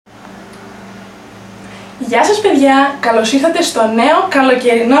Γεια σας παιδιά, καλώς ήρθατε στο νέο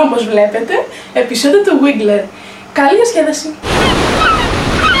καλοκαιρινό, όπως βλέπετε, επεισόδιο του Wiggler. Καλή διασκέδαση!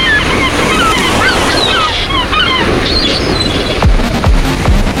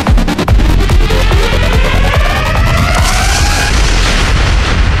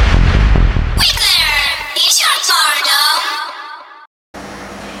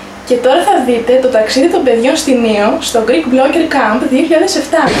 Και τώρα θα δείτε το ταξίδι των παιδιών στην Νίο στο Greek Blogger Camp 2007.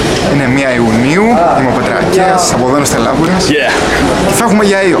 Είναι 1 Ιουνίου, είμαι ο Πετρακέας, από εδώ στα Λάμπουρας. Και θα έχουμε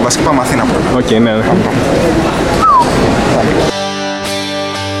για Αΐο, βασικά πάμε Αθήνα πρώτα. Οκ, ναι.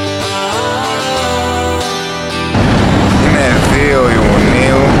 Είναι 2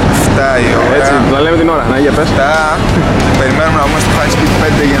 Ιουνίου, 7 η ώρα. Έτσι, να λέμε την ώρα. Να, για πες. Περιμένουμε να βγούμε στο High Speed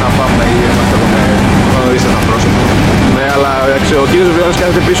 5 για να πάμε ή είμαστε εδώ με γνωρίστε τα πρόσωπα. Ναι, αλλά ο κύριος Βιώνης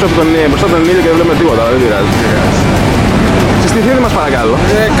κάθεται πίσω από μπροστά από τον ήλιο και δεν βλέπουμε τίποτα, δεν πειράζει. Συστηθείτε μας παρακαλώ.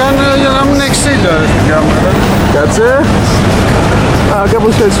 Κάνε για να μην έχει ξύλο στην κάμερα. Κάτσε. Α,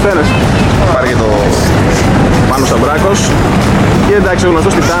 κάπως έτσι φαίνεσαι. Πάρε και το... Πάνω στον Μπράκος. Και εντάξει, ο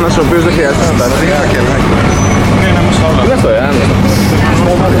γνωστός Τιτάνας, ο οποίος δεν χρειάζεται να στάσει. Τι είναι αυτό,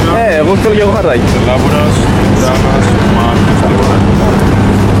 εγώ θέλω και εγώ χαρτάκι. Λάμπουρας, Τιτάνας, Μάρκος, τίποτα.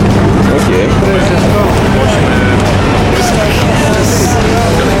 Οκ.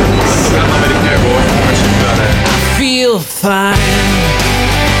 Feel fine.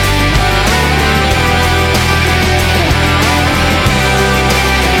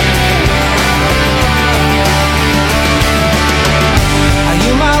 Are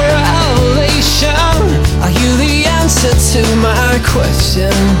you my revelation? Are you the answer to my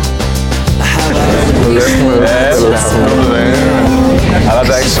question? Αλλά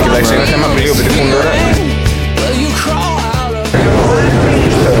εντάξει, κοιτάξτε, είναι θέμα πλοίου επιτυχούν τώρα.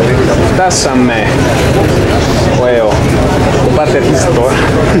 Φτάσαμε. Το πάρτι αρχίζει τώρα.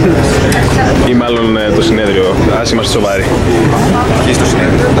 Ή μάλλον το συνέδριο. Ας είμαστε σοβαροί. Αρχίζει το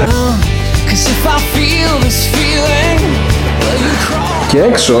συνέδριο. Και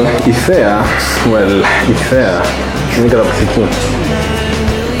έξω η θέα, η θέα είναι καταπληκτική.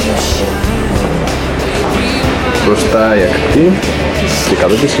 Μπροστά η ακτή και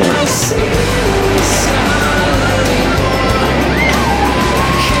κάτω τη σχήμα.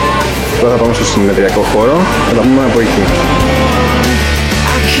 Τώρα θα πάμε στο συνεδριακό χώρο, θα τα πούμε από εκεί.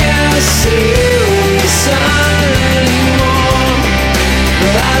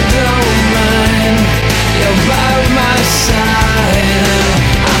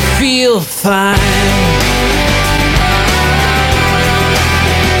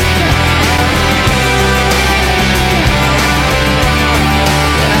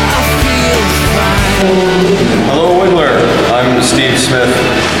 Hello Wiggler, I'm Steve Smith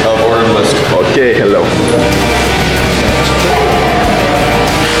of Ordered List. Okay, hello.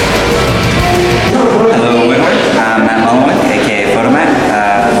 Hello Wiggler, I'm Matt Mullenweg, aka Photomat,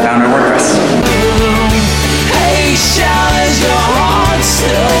 founder of WordPress. Hey, shall is your heart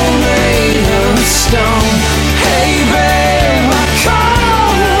still made of stone? Hey, babe, I call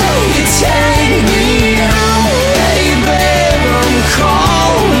you, take me home. Hey, babe, I'm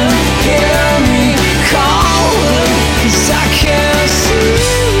calling, hear me calling, 'cause I can't see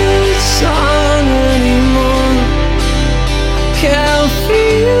the sun anymore. Can't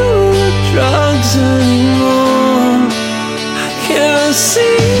feel the drugs anymore. I can't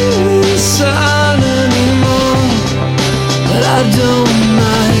see the sun anymore. But I don't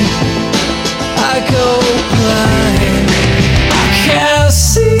mind, I go blind. I can't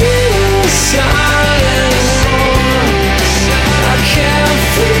see the sun anymore. I can't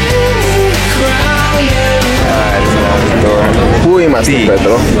feel the ground anymore. Πού είμαστε,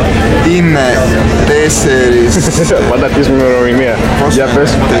 Πέτρο? Είναι 4... Πάντα πεις με ημερομηνία. Για πες.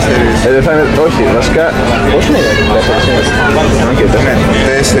 4... Δεν θα είναι, όχι, βασικά, πώς είναι 4 είναι? Είναι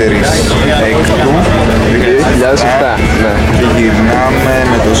 4 Έκτου 2007, ναι. και γυρνάμε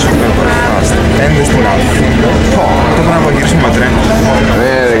με το Super Fast 5 στην Αθήνα. Τώρα πρέπει να γυρίσουμε με τρένο.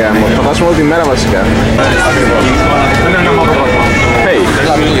 Ναι, ρε γάμο, θα πάσουμε όλη τη μέρα βασικά. Hey,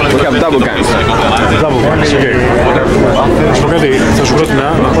 we have double guns. Double guns, ok. Να σου πω κάτι, θα σου πρότεινα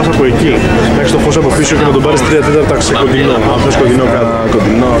να πας από εκεί, να έχεις το φως από πίσω και να τον πάρεις 3/4 σε κοντινό. Αν θες κοντινό κάτω.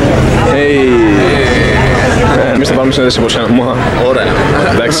 Κοντινό. Hey. Εμείς θα πάμε συνέντευξη από σένα. Ωραία.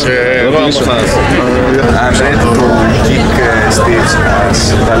 Εντάξει. Εγώ αποφάσισα. I'm ready to kick Steve's ass.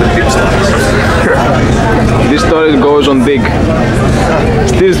 Βάλε tips. This story goes on big.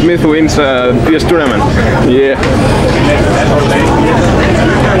 Steve Smith wins PS tournament. Yeah.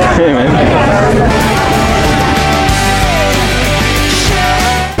 Hey man.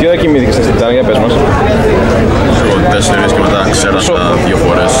 Τι ώρα κοιμήθηκες στην Τιτάνα, για πες μας. 4 και μετά ξέρασα 2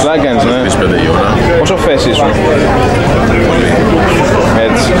 φορές. Θα κάνεις, ναι. Στις 5 η ώρα. Πόσο φες σου.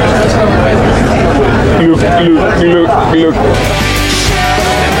 Έτσι. Look.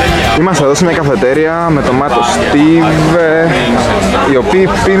 Είμαστε εδώ σε μια καφετέρια με τον Μάτο Steve, οι οποίοι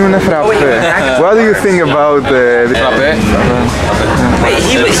πίνουν φραπέ. What do you think about this frappe?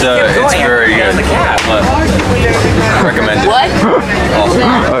 It's very good. Recommended.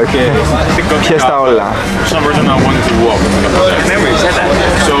 Okay. Ποιες τα όλα? For some reason I wanted to walk. Remember you said that.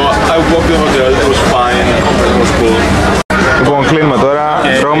 So I walked to the hotel, it was fine, it was cool. Λοιπόν, κλείνουμε τώρα.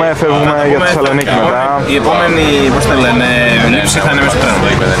 Τρώμε, φεύγουμε για τη Θεσσαλονίκη μετά. Η επόμενη, πώς τα λένε, λήψη θα είναι μέσα στο τρένο.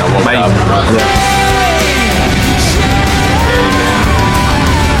 Bye.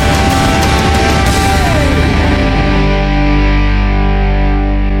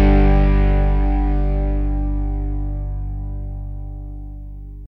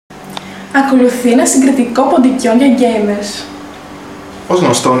 Ακολουθεί ένα συγκριτικό ποντικιόν για gamers. Ως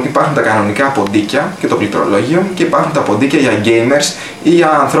γνωστόν υπάρχουν τα κανονικά ποντίκια και το πληκτρολόγιο και υπάρχουν τα ποντίκια για gamers ή για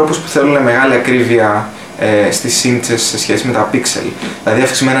ανθρώπους που θέλουν μεγάλη ακρίβεια στις σύνθεσες σε σχέση με τα pixel, δηλαδή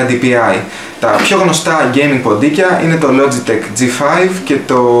αυξημένα DPI. Τα πιο γνωστά gaming ποντίκια είναι το Logitech G5 και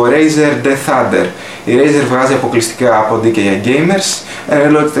το Razer Death Thunder. Η Razer βγάζει αποκλειστικά ποντίκια για gamers,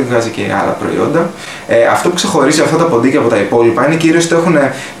 η Logitech βγάζει και άλλα προϊόντα. Αυτό που ξεχωρίζει αυτά τα ποντίκια από τα υπόλοιπα είναι κυρίως ότι έχουν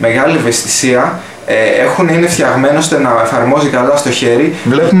μεγάλη ευαισθησία, είναι φτιαγμένο ώστε να εφαρμόζει καλά στο χέρι.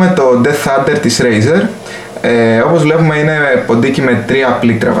 Βλέπουμε το Death Thunder της Razer. Όπως βλέπουμε είναι ποντίκι με 3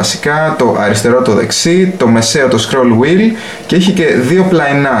 πλήκτρα βασικά, το αριστερό το δεξί, το μεσαίο το scroll wheel και έχει και 2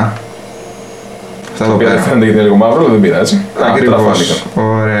 πλαϊνά. Αυτά εδώ πέρα. Φαίνεται γιατί είναι λίγο μαύρο, δεν πειράζει. Ακριβώς.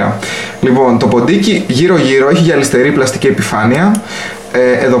 Ωραία. Λοιπόν, το ποντίκι γύρω γύρω έχει γυαλιστερή πλαστική επιφάνεια.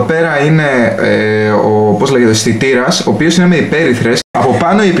 Εδώ πέρα είναι ο αισθητήρας, ο οποίος είναι με υπέρυθρες. Από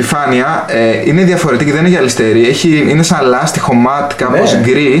πάνω η επιφάνεια είναι διαφορετική, δεν είναι γυαλιστερή, είναι σαν λάστιχο ματ, κάπως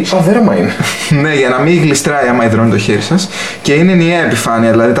γκρι. Σαν δέρμα είναι. Ναι, για να μην γλιστράει άμα υδρώνει το χέρι σας. Και είναι ενιαία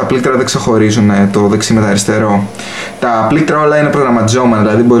επιφάνεια, δηλαδή τα πλήκτρα δεν ξεχωρίζουν το δεξί με το αριστερό. Τα πλήκτρα όλα είναι προγραμματιζόμενα,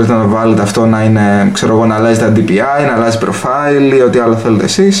 δηλαδή μπορείτε να το βάλετε αυτό να είναι, ξέρω εγώ, να αλλάζει τα DPI, να αλλάζει profile ή ό,τι άλλο θέλετε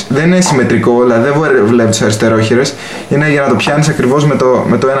εσείς. Δεν είναι συμμετρικό, δηλαδή δεν βλέπετε τους αριστερόχειρες, είναι για να το πιάνεις ακριβώς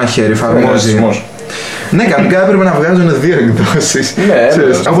με το ένα χέρι, εφαρμόζει. Ναι, κανονικά έπρεπε να βγάζουν 2 εκδόσεις.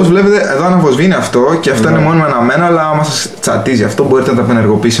 Όπως βλέπετε, εδώ αναβοσβήνει αυτό και αυτό είναι μόνιμα αναμένα, αλλά άμα σας τσατίζει αυτό μπορείτε να τα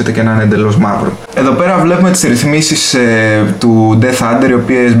απενεργοποιήσετε και να είναι εντελώς μαύρο. Εδώ πέρα βλέπουμε τις ρυθμίσεις του Death Thunder, οι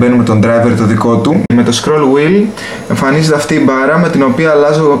οποίες μπαίνουν με τον driver το δικό του. Με το scroll wheel εμφανίζεται αυτή η μπάρα με την οποία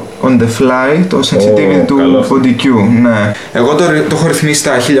αλλάζω on the fly το sensitivity του ποντικιού. Ναι. Εγώ το έχω ρυθμίσει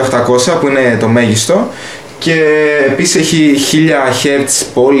στα 1800 που είναι το μέγιστο. Και επίσης έχει 1000 Hz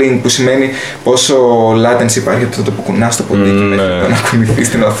polling, που σημαίνει πόσο latency υπάρχει από το που κουνάς το ποντίκι μέχρι να κουνηθεί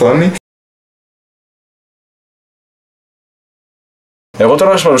στην οθόνη. Εγώ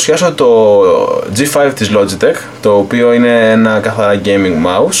τώρα θα σας παρουσιάσω το G5 της Logitech, το οποίο είναι ένα καθαρά gaming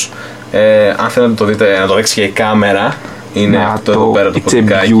mouse. Αν θέλετε να το δείτε, να το δείξει και η κάμερα, είναι αυτό εδώ πέρα το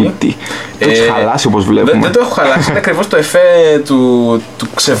ποντικάκι. Το έχεις χαλάσει όπως βλέπουμε. Δεν το έχω χαλάσει, είναι ακριβώς το εφέ του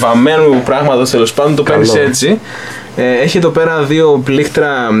ξεβαμένου πράγματος, τέλος πάντων, το παίρνεις έτσι. Έχει εδώ πέρα 2 πλήκτρα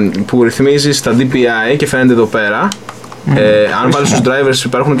που ρυθμίζεις τα DPI και φαίνεται εδώ πέρα. Αν βάλεις τους drivers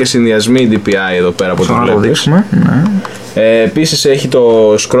υπάρχουν και συνδυασμοί DPI εδώ πέρα από ό,τι βλέπεις. Επίσης έχει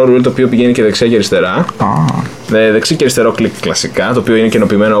το scroll wheel, το οποίο πηγαίνει και δεξιά και αριστερά. Δεξί και αριστερό κλικ κλασικά, το οποίο είναι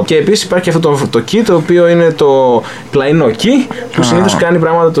κοινοποιημένο. Και επίσης υπάρχει αυτό το key, το οποίο είναι το πλαϊνό key, που συνήθως κάνει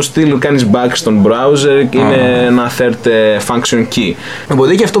πράγματα το στυλ, κάνεις back στον browser και είναι ένα third function key.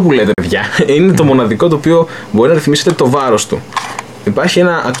 Οπότε και αυτό που λέτε, παιδιά, είναι το μοναδικό το οποίο μπορεί να ρυθμίσετε το βάρος του. Υπάρχει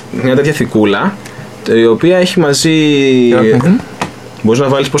μια τέτοια θικούλα, η οποία έχει μαζί. Μπορείς να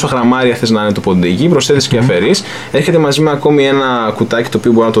βάλεις πόσα γραμμάρια θες να είναι το ποντίκι, προσθέτεις και αφαιρείς. Έρχεται μαζί με ακόμη ένα κουτάκι, το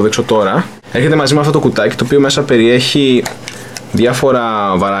οποίο μπορώ να το δείξω τώρα. Έρχεται μαζί με αυτό το κουτάκι, το οποίο μέσα περιέχει διάφορα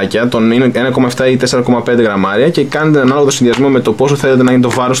βαράκια, είναι 1,7 ή 4,5 γραμμάρια, και κάνετε ανάλογο το συνδυασμό με το πόσο θέλετε να είναι το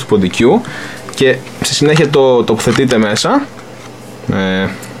βάρος του ποντικιού, και στη συνέχεια το τοποθετείτε μέσα.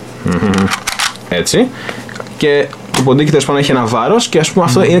 Έτσι. Και το ποντίκι τέλος πάντων έχει ένα βάρος, και ας πούμε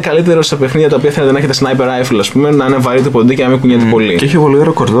αυτό είναι καλύτερο στα παιχνίδια τα οποία θέλετε να έχετε sniper rifle, ας πούμε, να είναι βαρύ το ποντίκι και να μην κουνιέται πολύ. Και έχει πολύ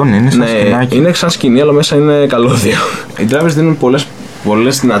ωραίο κορδόνι, είναι σαν σκηνάκι. Είναι σαν σκηνή, αλλά μέσα είναι καλώδιο. Οι drivers δίνουν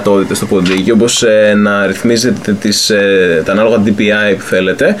πολλές δυνατότητες στο ποντίκι, όπως να ρυθμίζετε τα ανάλογα DPI που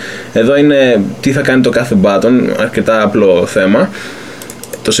θέλετε. Εδώ είναι τι θα κάνει το κάθε button, αρκετά απλό θέμα.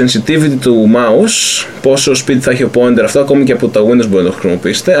 Το sensitivity του mouse, πόσο speed θα έχει ο pointer, αυτό ακόμη και από τα Windows μπορείτε να το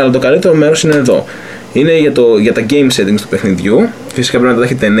χρησιμοποιήσετε, αλλά το καλύτερο μέρος είναι εδώ. Είναι για τα game settings του παιχνιδιού, φυσικά πρέπει να τα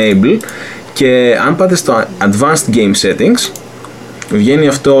έχετε enable, και αν πάτε στο advanced game settings, βγαίνει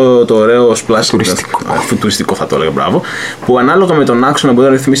αυτό το ωραίο splash φουτουριστικό θα το έλεγα, μπράβο, που ανάλογα με τον άξονα μπορεί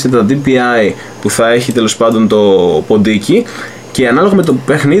να ρυθμίσετε τα DPI που θα έχει τέλος πάντων το ποντίκι, και ανάλογα με το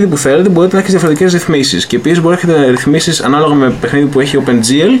παιχνίδι που θέλετε μπορείτε να έχετε διαφορετικές ρυθμίσεις, και επίσης μπορείτε να έχετε ρυθμίσεις ανάλογα με παιχνίδι που έχει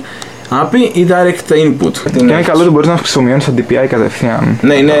OpenGL, API ή Direct Input. Και είναι καλό ότι μπορείς να αυξομειώνεις τα DPI κατευθείαν.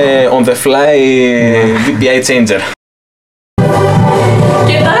 Ναι, είναι on the fly DPI changer.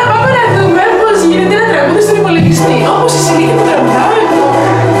 Και τώρα πάμε να δούμε πώς γίνεται ένα τραγούδι στον υπολογιστή. Όπως η συνήθεια που τραγουδάω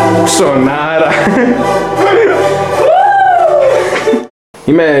εγώ. Ψωνάρα!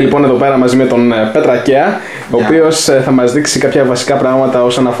 Είμαι λοιπόν εδώ πέρα μαζί με τον Πέτρακέα, ο οποίος θα μας δείξει κάποια βασικά πράγματα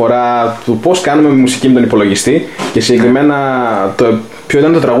όσον αφορά το πώς κάνουμε μουσική με τον υπολογιστή και συγκεκριμένα ποιο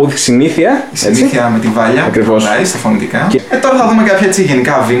ήταν το τραγούδι Συνήθεια. Η Συνήθεια με τη Βάλια, ακριβώς, στα φωνητικά. Και τώρα θα δούμε κάποια έτσι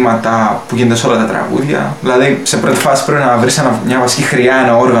γενικά βήματα που γίνονται σε όλα τα τραγούδια. Δηλαδή, σε πρώτη φάση πρέπει να βρεις μια βασική χρειά,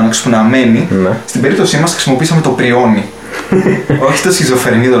 ένα όργανο που να μένει. Ναι. Στην περίπτωσή μας χρησιμοποίησαμε το πριόνι. Όχι το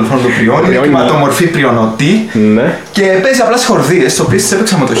σχιζοφρενή δολοφόνο, το πριόνι. Είναι κυματομορφή πριονοτή. Ναι. Και παίζει απλά στις χορδίες, τις οποίες τις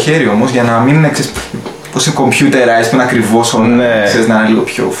έπαιξα με το χέρι όμως για να μην είναι πως είναι computerized, που είναι ακριβώς όλα. Ναι. Ξέρεις, να είναι λίγο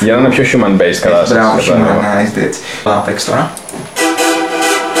πιο. Για να είναι πιο human-based κατάσταση. Μπράβο, humanized έτσι. Θα παίξει τώρα.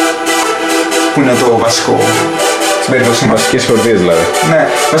 Που είναι το βασικό. Στην περίπτωση μας. Βασικές χορδίες δηλαδή. Ναι,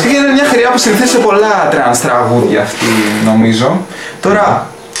 βασικά είναι μια χρειά που συνηθίζει σε πολλά τρανς τραγούδια αυτή νομίζω. Τώρα,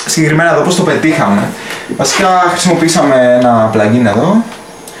 συγκεκριμένα εδώ πώς το πετύχαμε. Βασικά χρησιμοποίησαμε ένα plugin εδώ,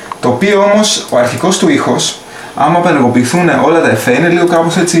 το οποίο όμως ο αρχικός του ήχος, άμα απενεργοποιηθούν όλα τα εφέ, είναι λίγο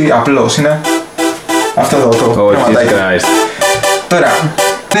κάπως έτσι απλός. Είναι αυτό εδώ το πραγματάκι. Τώρα,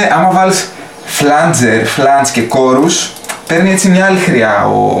 ναι, άμα βάλεις flanger, flange και chorus, παίρνει έτσι μια άλλη χρειά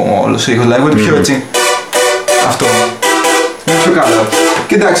όλος ο ήχος, δηλαδή είναι πιο έτσι. Αυτό. Είναι πιο καλό.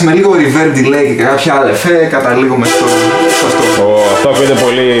 Και εντάξει, με λίγο reverb delay και κάποια άλλα εφέ, καταλήγουμε σε αυτό. Αυτό ακούγεται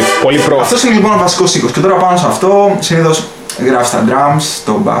πολύ προ. Αυτός είναι λοιπόν ο βασικός ήχος. Και τώρα πάνω σε αυτό, συνήθως γράφει τα drums,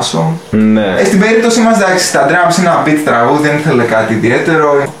 το μπάσο. Ναι. Στην περίπτωση μας, εντάξει, τα drums είναι ένα beat τραγούδι, δεν ήθελε κάτι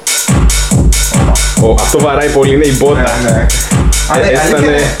ιδιαίτερο. Αυτό βαράει πολύ, είναι η μπότα. Ναι. Έτσι ήταν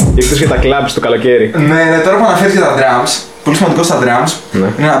εκτός για τα κλαμπs το καλοκαίρι. Ναι, τώρα που αναφέρεις για τα drums, πολύ σημαντικό στα drums,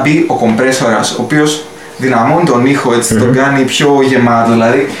 είναι να μπει ο κομπρέσορας, ο οποίος δυναμώνει τον ήχο, έτσι, τον κάνει πιο γεμάτο.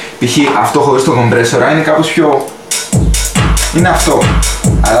 Δηλαδή, π.χ. αυτό χωρίς τον κομπρέσορα είναι κάπως πιο. Είναι αυτό.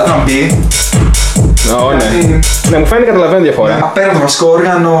 Αλλά όταν μπει. Ναι, μου φαίνεται καταλαβαίνω διαφορά. Πέρα από το βασικό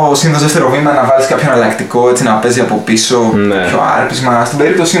όργανο, συνήθως δεύτερο βήμα να βάλεις κάποιο εναλλακτικό, έτσι να παίζει από πίσω, πιο άρπισμα. Στην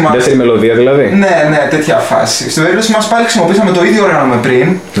περίπτωσή μας. Δεύτερη μελωδία δηλαδή. Ναι, τέτοια φάση. Στην περίπτωση μας πάλι χρησιμοποίησαμε το ίδιο όργανο με πριν.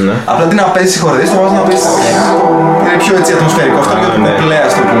 Ναι. Απλά αντί να παίζει χορδίες, θα βάζω να παίζει. Είναι πιο έτσι ατμοσφαιρικό. Αυτό είναι το κουπλέ,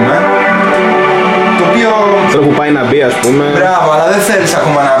 ας το πούμε. Το οποίο. Αυτό που πάει να μπει, ας πούμε. Μπράβο, αλλά δεν θέλεις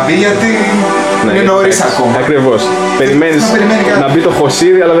ακόμα να μπει γιατί είναι νωρίς ακόμα. Ακριβώς. Περιμένεις να μπει το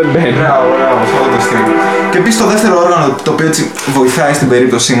χωσίδι, αλλά δεν μπαίνει. Μπράβο, αυτό το στυλ. Και επίσης το δεύτερο όργανο το οποίο έτσι βοηθάει στην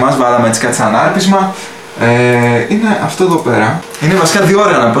περίπτωσή μας, βάλαμε έτσι κάτι σαν άρπισμα, είναι αυτό εδώ πέρα. Είναι βασικά δύο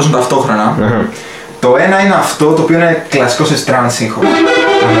όργανα που παίζουν ταυτόχρονα. Το ένα είναι αυτό το οποίο είναι κλασικό σε trance ήχο.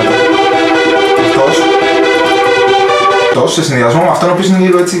 Αυτός σε συνδυασμό με αυτόν ο οποίος είναι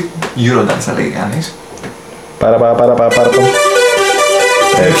λίγο έτσι Eurodance θα λέγει κανείς. Πάρα.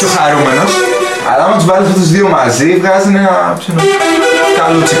 Είναι πιο χαρούμενος. Αλλά άμα τους βάλεις αυτούς τους δύο μαζί βγάζουν ένα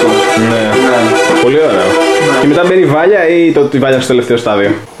καλούτσικο. Ναι. Πολύ ωραίο. Και μετά μπαίνει η Βάλια ή η Βάλια στο τελευταίο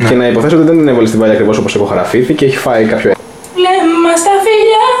στάδιο. Και να υποθέσω ότι δεν την έβαλε στη Βάλια ακριβώς όπως έχω γραφήθη και έχει φάει κάποιο. Βλέμμα στα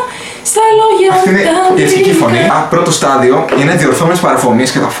φιλιά, στα λόγια. Αυτή είναι η αρχική φωνή. Πρώτο στάδιο είναι διορθώμενες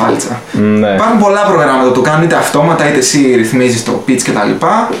παραφωνίες και τα φάλτσα. Ναι. Υπάρχουν πολλά προγράμματα που το κάνουν είτε αυτόματα είτε εσύ ρυθμίζεις το pitch κτλ.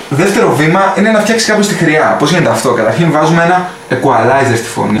 Δεύτερο βήμα είναι να φτιάξεις κάπως τη χρειά. Πώς γίνεται αυτό? Καταρχήν βάζουμε ένα equalizer στη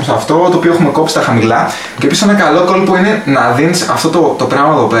φωνή. Σε αυτό το οποίο έχουμε κόψει τα χαμηλά. Και επίσης ένα καλό κόλπο είναι να δίνεις αυτό το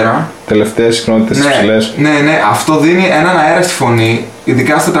πράγμα εδώ πέρα. Τελευταίες συχνότητες ψηλές. Ναι, αυτό δίνει έναν αέρα στη φωνή.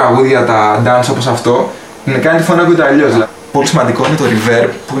 Ειδικά στα τραγούδια, τα dance όπως αυτό. Να κάνει τη φωνή να ακούγεται αλλιώς. Πολύ σημαντικό είναι το reverb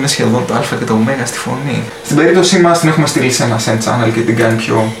που είναι σχεδόν το α και το ω στη φωνή. Στην περίπτωσή μας την έχουμε στείλει σε ένα send channel και την κάνει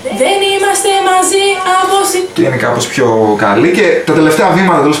πιο. Δεν είμαστε μαζί από και είναι κάπως πιο καλή. Και τα τελευταία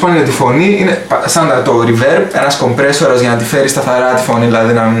βήματα τέλος πάντων για τη φωνή είναι σαν το reverb, ένας κομπρέσορας για να τη φέρει σταθερά τη φωνή,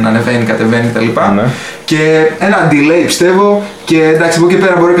 δηλαδή να μην ανεβαίνει, κατεβαίνει κτλ. Ναι. Και ένα delay πιστεύω. Και εντάξει, από εκεί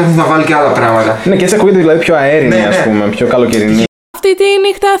πέρα μπορεί κάποιος να βάλει και άλλα πράγματα. Ναι, και έτσι ακούγεται δηλαδή πιο αέρινη, ας πούμε, πιο καλοκαιρινή. Αυτή τη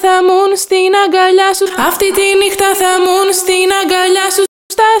νύχτα θα μουν στην αγκαλιά σου. Αυτή τη νύχτα θα μουν στην αγκαλιά σου.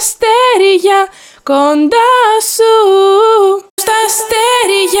 Στα αστέρια κοντά σου. Στα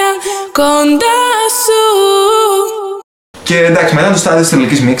αστέρια κοντά σου. Και εντάξει, μετά το στάδιο της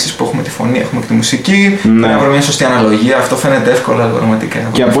τελικής μίξης που έχουμε τη φωνή, έχουμε και τη μουσική, πρέπει να βρούμε μια σωστή αναλογία. Αυτό φαίνεται εύκολο αλγοριθμικά.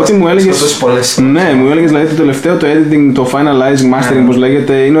 Και από ό,τι μου έλεγες. Ναι, μου έλεγες δηλαδή το τελευταίο, το editing, το finalizing, mastering, όπως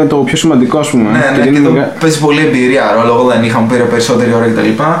λέγεται, είναι το πιο σημαντικό, ας πούμε. Ναι, και εδώ παίζει πολύ εμπειρία ρόλο. Δεν είχαμε πήρε περισσότερη ώρα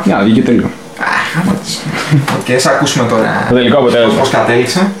κτλ. Ναι, βγήκε τέλειο. Και ας ακούσουμε τώρα το τελικό αποτέλεσμα. Πώς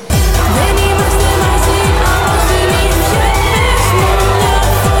κατέληξε.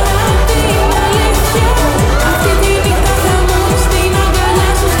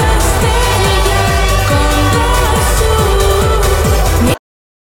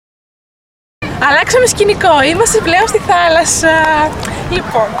 Αλλάξαμε σκηνικό, είμαστε πλέον στη θάλασσα.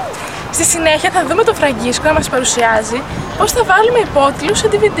 Λοιπόν, στη συνέχεια θα δούμε το Φραγκίσκο να μας παρουσιάζει πώς θα βάλουμε υπότιτλους σε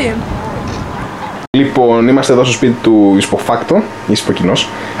DVD. Λοιπόν, είμαστε εδώ στο σπίτι του Ισποφάκτο, Ισποκοινός,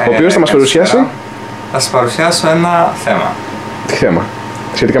 ο οποίος θα μας παρουσιάσει. Θα σας παρουσιάσω ένα θέμα. Τι θέμα,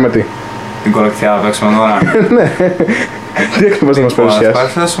 σχετικά με τι? Την κοροκτιά θα παίξουμε τώρα. Ναι, τι ακριβώς θα μας παρουσιάσει? Θα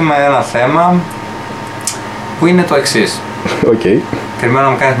παρουσιάσουμε ένα θέμα που είναι το εξής. Okay. Περιμένω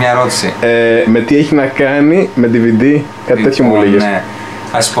να μου κάνεις μια ερώτηση. Με τι έχει να κάνει με DVD, κάτι τέτοιο μου λέγες? Ναι.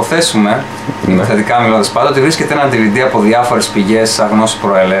 Ας υποθέσουμε, θετικά μιλώντας πάντα, ότι βρίσκεται ένα DVD από διάφορες πηγές αγνώσης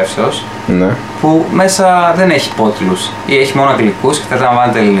προελεύσεως, ναι, που μέσα δεν έχει υπότιτλους ή έχει μόνο αγγλικούς και θέλετε να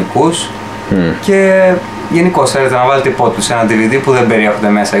βάλετε ελληνικούς και γενικώς θέλετε να βάλετε υπότιτλους σε ένα DVD που δεν περιέχονται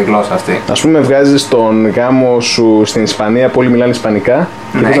μέσα η γλώσσα αυτή. Ας πούμε βγάζεις τον γάμο σου στην Ισπανία που όλοι μιλάνε ισπανικά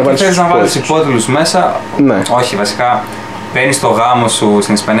και θέλεις να βάλεις υπότιτλους μέσα, ναι. Όχι βασικά. Παίρνεις το γάμο σου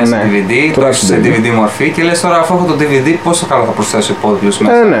στην Ισπανία σε DVD, το έχεις σε DVD μορφή και λες τώρα αφού έχω το DVD πόσο καλό θα προσθέσω υπότιτλους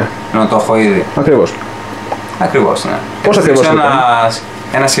μέσα, ναι. Ενώ το έχω ήδη. Ακριβώς, ναι. Πώς ακριβώς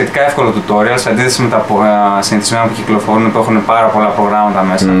ένα σχετικά εύκολο tutorial σε αντίθεση με τα συνηθισμένα που κυκλοφορούν που έχουν πάρα πολλά προγράμματα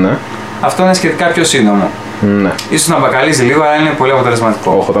μέσα. Ναι. Αυτό είναι σχετικά πιο σύντομο. Ναι. Ίσως να μπακαλίζει λίγο, αλλά είναι πολύ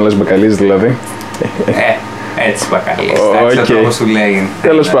αποτελεσματικό. Όχι, όταν λες μπακαλίζει δηλαδή. Έτσι μπακαλίζει. Αυτό όπως σου λέει.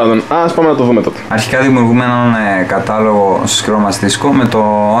 Τέλος πάντων, ας πάμε να το δούμε τότε. Αρχικά δημιουργούμε έναν κατάλογο στο σκληρό μας δίσκο με το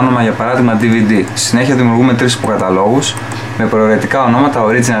όνομα για παράδειγμα DVD. Στη συνέχεια δημιουργούμε 3 υποκαταλόγους με προαιρετικά ονόματα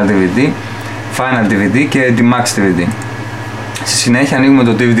Original DVD, Final DVD και Deluxe DVD. Στη συνέχεια ανοίγουμε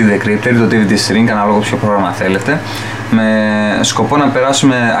το DVD Decryptor ή το DVD Shrink, ανάλογα ποιο πρόγραμμα θέλετε, με σκοπό να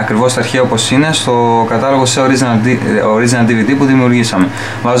περάσουμε ακριβώς τα αρχεία όπως είναι στο κατάλογο σε Original DVD που δημιουργήσαμε.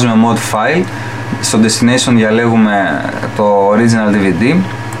 Βάζουμε Mod File, στο Destination διαλέγουμε το Original DVD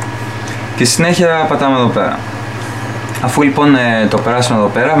και στη συνέχεια πατάμε εδώ πέρα. Αφού λοιπόν το περάσουμε εδώ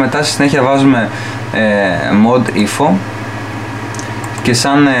πέρα, μετά στη συνέχεια βάζουμε Mod Info και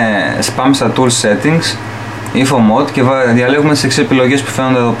σαν spam στα Tool Settings Info Mode και διαλέγουμε τις 6 επιλογές που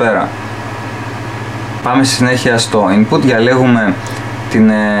φαίνονται εδώ πέρα. Πάμε στη συνέχεια στο Input, διαλέγουμε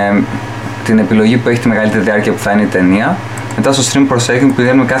την επιλογή που έχει τη μεγαλύτερη διάρκεια που θα είναι η ταινία. Μετά στο Stream Per Second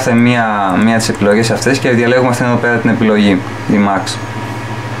πηγαίνουμε κάθε μία τις επιλογές αυτές και διαλέγουμε αυτήν εδώ πέρα την επιλογή, η Max.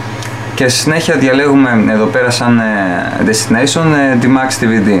 Και στη συνέχεια διαλέγουμε εδώ πέρα σαν Destination τη Max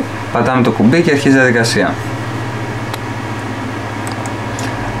DVD. Πατάμε το κουμπί και αρχίζει η διαδικασία.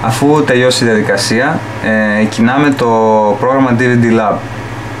 Αφού τελειώσει η διαδικασία, κοινάμε το πρόγραμμα DVD Lab.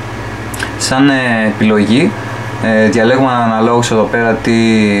 Σαν επιλογή διαλέγουμε αναλόγως εδώ πέρα τι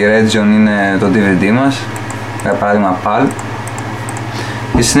region είναι το DVD μας, για παράδειγμα PAL,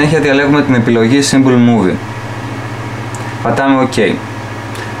 και στη συνέχεια διαλέγουμε την επιλογή Simple Movie. Πατάμε OK.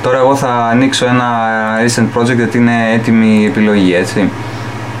 Τώρα εγώ θα ανοίξω ένα recent project γιατί είναι έτοιμη η επιλογή, έτσι.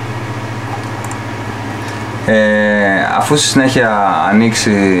 Αφού στη συνέχεια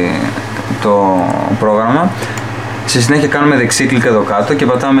ανοίξει το πρόγραμμα, στη συνέχεια κάνουμε δεξί κλικ εδώ κάτω και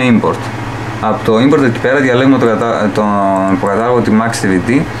πατάμε Import. Από το Import εκεί πέρα διαλέγουμε τον υποκατάλογο τη Max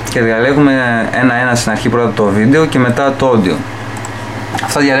DVD και διαλέγουμε ένα-ένα στην αρχή πρώτα το βίντεο και μετά το audio.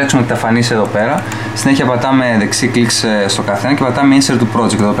 Αυτά διαλέξουμε και τα εμφανίσει εδώ πέρα. Συνέχεια πατάμε δεξί κλικ στο καθένα και πατάμε Insert to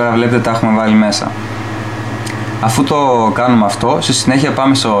Project. Εδώ πέρα βλέπετε τα έχουμε βάλει μέσα. Αφού το κάνουμε αυτό, στη συνέχεια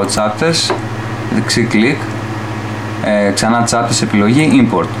πάμε στο Chapters, δεξί κλικ, ξανά Chapters επιλογή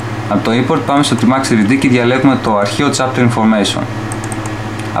Import. Από το Import πάμε στο Max DVD και διαλέγουμε το αρχείο Chapter Information.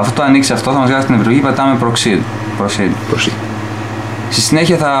 Αφού το ανοίξει αυτό θα μας βγάλει την επιλογή, πατάμε Proceed. Στη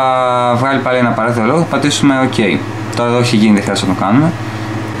συνέχεια θα βγάλει πάλι ένα παράθυρο λόγο, θα πατήσουμε OK. Τώρα εδώ έχει γίνει, δεν χρειάζεται να το κάνουμε.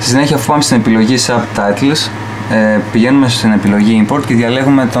 Στη συνέχεια αφού πάμε στην επιλογή Subtitles, πηγαίνουμε στην επιλογή Import και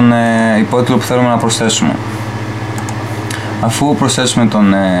διαλέγουμε τον υπότιτλο που θέλουμε να προσθέσουμε. Αφού προσθέσουμε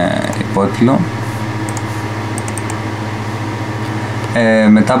τον υπότιτλο,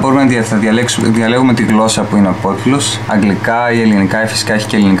 μετά μπορούμε να διαλέγουμε τη γλώσσα που είναι ο υπότιτλος, αγγλικά ή ελληνικά, ή φυσικά έχει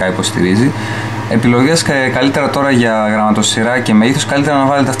και ελληνικά υποστηρίζει. Επιλογές καλύτερα τώρα για γραμματοσυρά και μέγεθος, καλύτερα να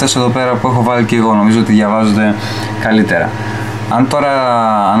βάλετε αυτές εδώ πέρα που έχω βάλει και εγώ, νομίζω ότι διαβάζονται καλύτερα. Αν τώρα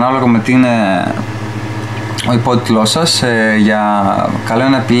ανάλογα με τι είναι ο υπότιτλός σας. Καλό είναι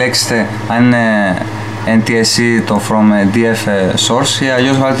να επιλέξετε αν είναι NTSC το from DF source ή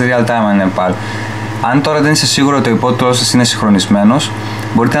αλλιώς βάλετε real time αν είναι PAL. Αν τώρα δεν είστε σίγουροι ότι ο υπότιτλός σας είναι συγχρονισμένος,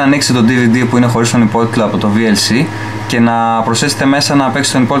 μπορείτε να ανοίξετε το DVD που είναι χωρίς τον υπότιτλο από το VLC και να προσθέσετε μέσα να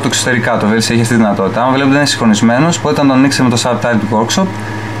παίξετε τον υπότιτλο εξωτερικά. Το VLC έχει αυτή τη δυνατότητα. Αν βλέπετε ότι δεν είναι συγχρονισμένος, μπορείτε να το ανοίξετε με το subtitle του workshop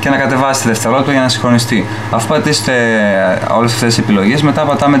και να κατεβάσετε δευτερόλεπτο για να συγχρονιστεί. Αφού πατήσετε όλες αυτές τις επιλογές, μετά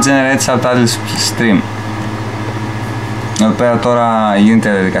πατάμε Generate Subtitles Stream. Εδώ πέρα τώρα γίνεται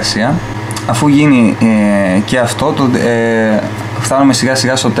η διαδικασία. Αφού γίνει και αυτό, φτάνουμε σιγά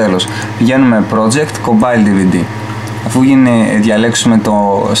σιγά στο τέλος. Πηγαίνουμε Project, Compile DVD. Αφού διαλέξουμε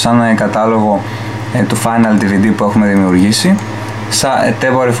το σαν κατάλογο του Final DVD που έχουμε δημιουργήσει, σαν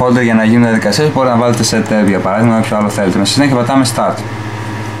temporary folder για να γίνουν διαδικασίες, μπορείτε να βάλετε set για παράδειγμα, όποιο άλλο θέλετε. Με συνέχεια πατάμε Start.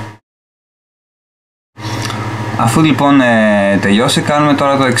 Αφού λοιπόν τελειώσει, κάνουμε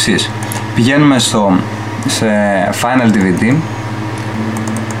τώρα το εξής. Πηγαίνουμε σε Final DVD,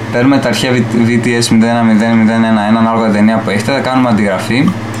 παίρνουμε τα αρχεία VTS 01, 0, 0, 01, ανάλογα ταινία που έχετε, θα κάνουμε αντιγραφή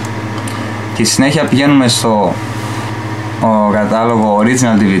και συνέχεια πηγαίνουμε στο κατάλογο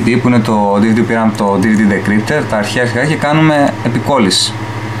Original DVD που είναι το DVD που πήραμε το DVD Decryptor, τα αρχεία και κάνουμε επικόλληση.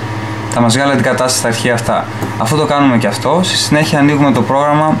 Θα μας βγάλει αντικατάσταση τα αρχεία αυτά. Αφού το κάνουμε και αυτό, στη συνέχεια ανοίγουμε το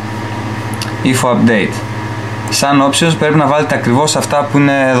πρόγραμμα Info Update. Σαν options πρέπει να βάλετε ακριβώς αυτά που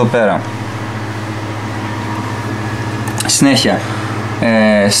είναι εδώ πέρα. Συνέχεια,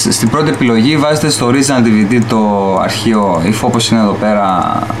 στην πρώτη επιλογή βάζετε στο Original DVD το αρχείο Info όπως είναι εδώ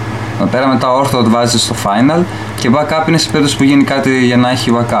πέρα, μετά όρθιο το βάζετε στο Final και Backup είναι σε περίπτωση που γίνει κάτι για να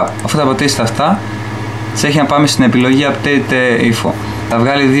έχει backup. Αφού τα πατήσετε αυτά, συνέχεια να πάμε στην επιλογή Update Info. Θα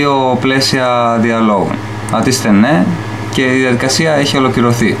βγάλει δύο πλαίσια διαλόγου. Πατήστε ναι και η διαδικασία έχει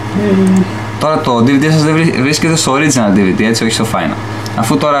ολοκληρωθεί. Τώρα το DVD σας δεν βρίσκεται στο Original DVD, έτσι, όχι στο Final.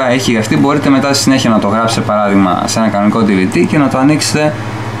 Αφού τώρα έχει γραφτεί, μπορείτε μετά στη συνέχεια να το γράψετε παράδειγμα σε ένα κανονικό DVD και να το ανοίξετε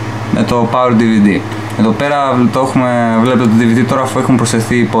με το Power DVD. Εδώ πέρα βλέπετε το DVD τώρα αφού έχουν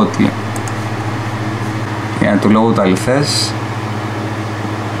προσθεθεί υπότιτλοι. Για του λόγου το αληθές,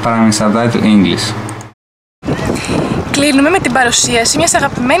 παράμεινε subtitle English. Κλείνουμε με την παρουσίαση μιας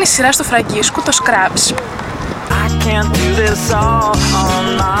αγαπημένης σειράς του Φραγκίσκου, το Scrubs. I can't do this all on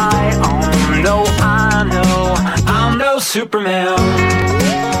my own. No, I know I'm no Superman.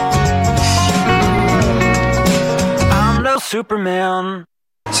 I'm no Superman.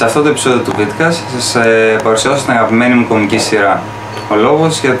 Σε αυτό το επεισόδιο του Vidcast σας παρουσιάσω την αγαπημένη μου κομική σειρά. Ο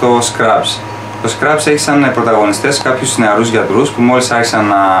λόγος για το Scrubs. Το Scrubs έχει σαν πρωταγωνιστές κάποιους νεαρούς γιατρούς που μόλις άρχισαν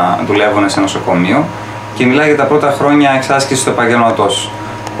να δουλεύουν σε νοσοκομείο και μιλάει για τα πρώτα χρόνια εξάσκησης του επαγγέλματός τους.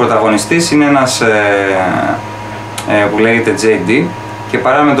 Ο πρωταγωνιστής είναι ένας που λέγεται JD και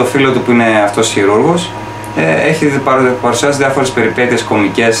παρά με το φίλο του που είναι αυτός χειρούργος, έχει παρουσιάσει διάφορες περιπέτειες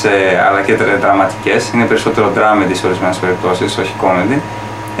κομικές αλλά και δραματικές. Είναι περισσότερο dramedy σε ορισμένες περιπτώσεις, όχι comedy,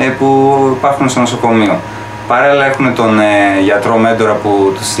 που υπάρχουν στο νοσοκομείο. Παράλληλα έχουν τον γιατρό μέντορα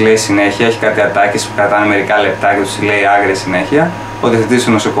που τους λέει συνέχεια, έχει κάτι ατάκες που κρατάνε μερικά λεπτά και τους λέει άγρια συνέχεια. Ο διευθυντής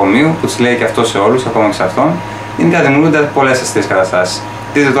του νοσοκομείου που τους λέει και αυτό σε όλους, ακόμα και σε αυτόν. Είναι και δημιουργούνται πολλές αστείες καταστάσεις.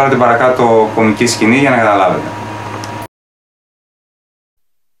 Δείτε τώρα την παρακάτω κομική σκηνή για να καταλάβετε.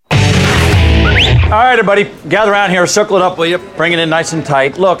 All right, everybody, gather around here, circle it up, will you? Bring it in nice and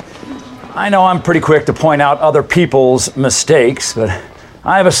tight. Look, I know I'm pretty quick to point out other people's mistakes, but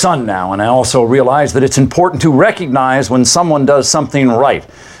I have a son now, and I also realize that it's important to recognize when someone does something right.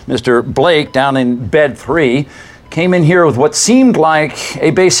 Mr. Blake, down in bed 3, came in here with what seemed like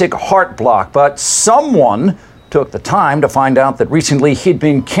a basic heart block, but someone took the time to find out that recently he'd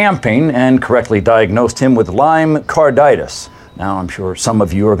been camping and correctly diagnosed him with Lyme carditis. Now, I'm sure some of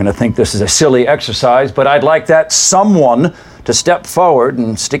you are going to think this is a silly exercise, but I'd like that someone to step forward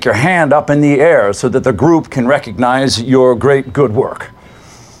and stick your hand up in the air so that the group can recognize your great good work.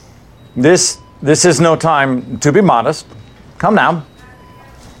 This is no time to be modest. Come now.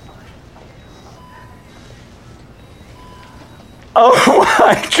 Oh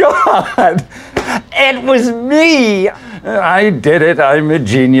my God! It was me! I did it. I'm a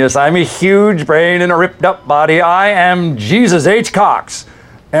genius. I'm a huge brain in a ripped up body. I am Jesus H. Cox,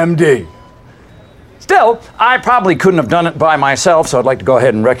 MD. Still, I probably couldn't have done it by myself, so I'd like to go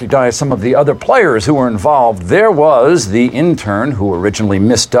ahead and recognize some of the other players who were involved. There was the intern who originally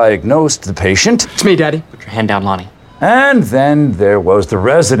misdiagnosed the patient. It's me, Daddy. Put your hand down, Lonnie. And then there was the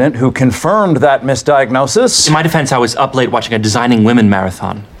resident who confirmed that misdiagnosis. In my defense, I was up late watching a Designing Women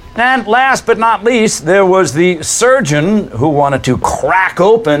marathon. And last but not least, there was the surgeon who wanted to crack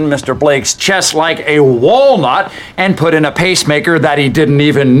open Mr. Blake's chest like a walnut and put in a pacemaker that he didn't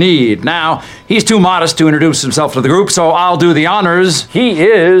even need. Now, he's too modest to introduce himself to the group, so I'll do the honors. He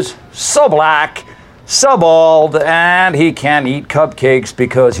is so black, subbald, and he can't eat cupcakes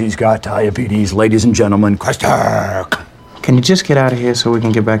because he's got diabetes. Ladies and gentlemen, Questark. Can you just get out of here so we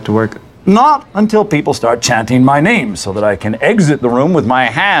can get back to work? Not until people start chanting my name so that I can exit the room with my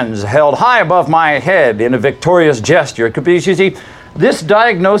hands held high above my head in a victorious gesture. Because you see, this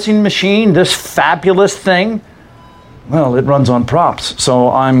diagnosing machine, this fabulous thing, well, it runs on props, so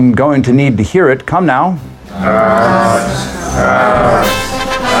I'm going to need to hear it. Come now.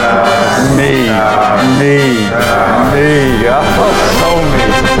 Me. Oh, so me.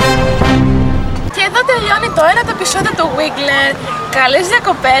 Και εδώ τελειώνει το ένατο επεισόδιο του Wiggler. Καλές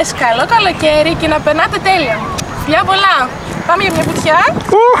διακοπές, καλό καλοκαίρι και να περνάτε τέλεια. Φιλιά πολλά. Πάμε για μια βουτιά.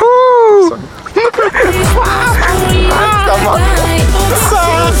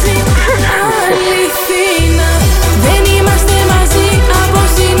 Δεν είμαστε μαζί από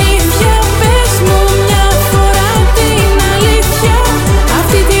συνήθεια. Πες μου μια φορά την αλήθεια.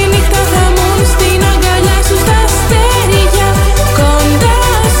 Αυτή τη νύχτα θα μου στην αγκαλιά σου στα αστέρια. Κοντά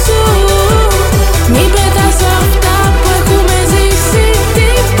σου. Μην πετάς αυτά που έχουμε ζήσει.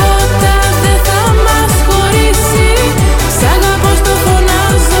 Τίποτα δεν θα μας χωρίσει. Σ' αγαπώ, στο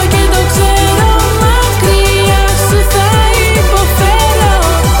φωνάζω και το ξέρω. Μακριά σου θα υποφέρω.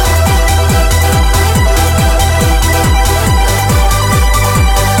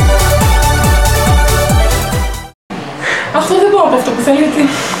 Αυτό δεν πάω από αυτό που θέλει, γιατί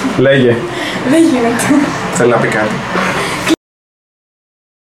Λέγε. δεν γίνεται. Θέλει να πει κάτι.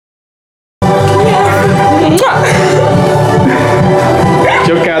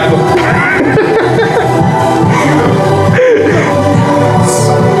 Πιο κάτω.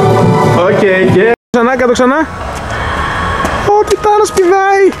 Οκ, και ξανά, κάτω ξανά. Ω, τιτάνος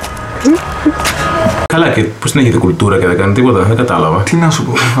πηδάει. Καλά, και πώς την έχετε κουλτούρα και δεν κάνει τίποτα, δεν κατάλαβα. Τι να σου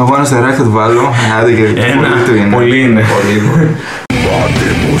πω, εγώ ένα στεράκι θα του βάλω. Άντε και Ένα, πολύ του είναι. πολύ είναι.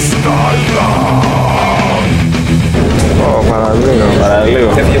 Παραλίγο.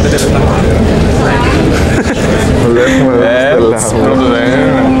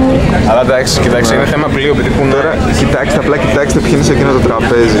 Αλλά εντάξει, κοιτάξτε, είναι θέμα πλοίου, επειδή που Τώρα κοιτάξτε, απλά κοιτάξτε ποιοι είναι σε εκείνο το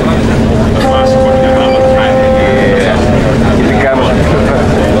τραπέζι. τι κάνω.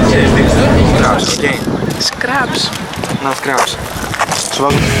 Scraps. Να, scraps. Σου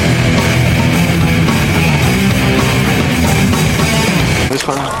βάζω.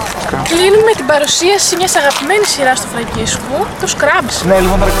 Κλείνουμε με την παρουσίαση μιας αγαπημένης σειράς του Φραγκίσκου, το Scraps. Ναι,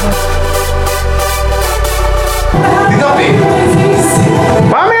 λοιπόν, παρακαλώ. Τι θα πει?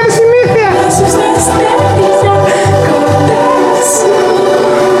 Πάμε για τη συνήθεια!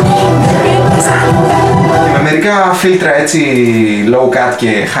 Με μερικά φίλτρα έτσι low cut και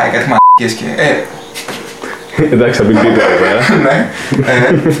high cut μ***κες και... Εντάξει, θα πει τίποτα εδώ πέρα.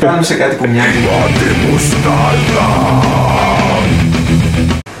 Ναι, φτάνουμε σε κάτι που μοιάζει.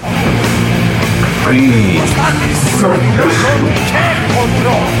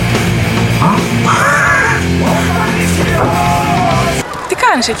 Τι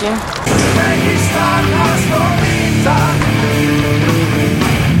κάνεις εκεί?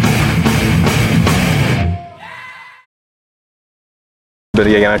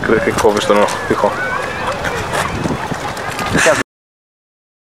 Παιδιά, για να κόβεις τον ήχο.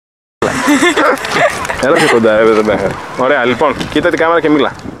 Έλα πιο κοντά, ρε. Ωραία, λοιπόν, κοίτα την κάμερα και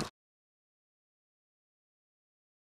μίλα.